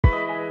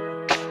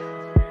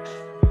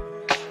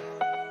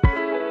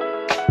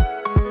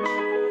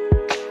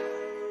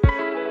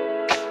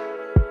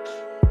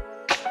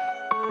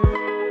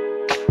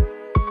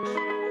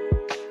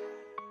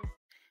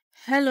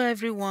Hello,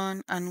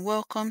 everyone, and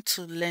welcome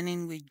to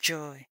Learning with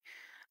Joy.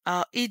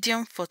 Our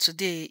idiom for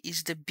today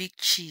is the big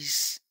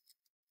cheese.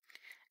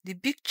 The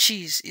big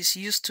cheese is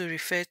used to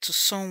refer to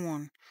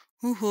someone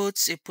who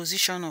holds a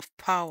position of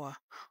power,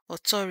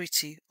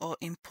 authority, or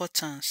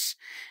importance,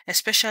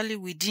 especially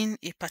within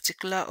a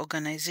particular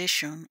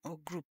organization or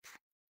group.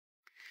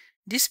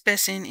 This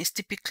person is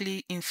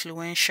typically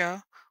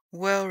influential,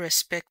 well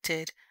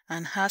respected,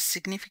 and has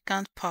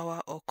significant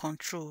power or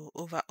control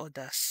over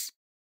others.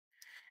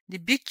 The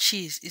big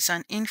cheese is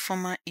an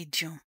informal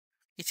idiom.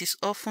 It is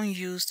often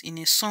used in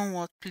a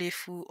somewhat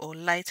playful or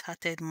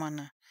light-hearted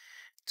manner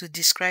to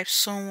describe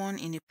someone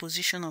in a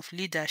position of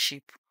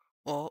leadership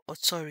or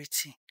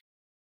authority.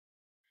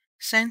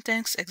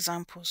 Sentence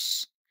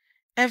examples.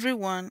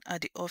 Everyone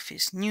at the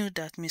office knew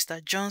that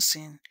Mr.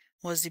 Johnson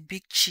was the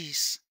big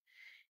cheese.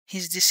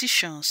 His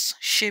decisions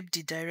shaped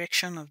the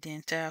direction of the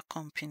entire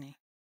company.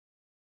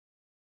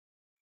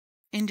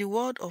 In the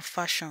world of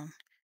fashion,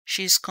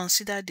 she is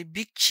considered the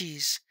big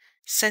cheese,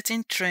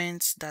 setting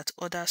trends that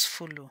others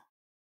follow.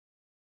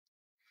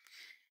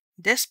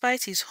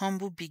 Despite his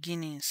humble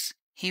beginnings,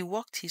 he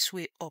worked his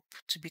way up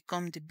to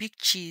become the big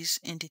cheese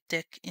in the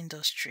tech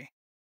industry.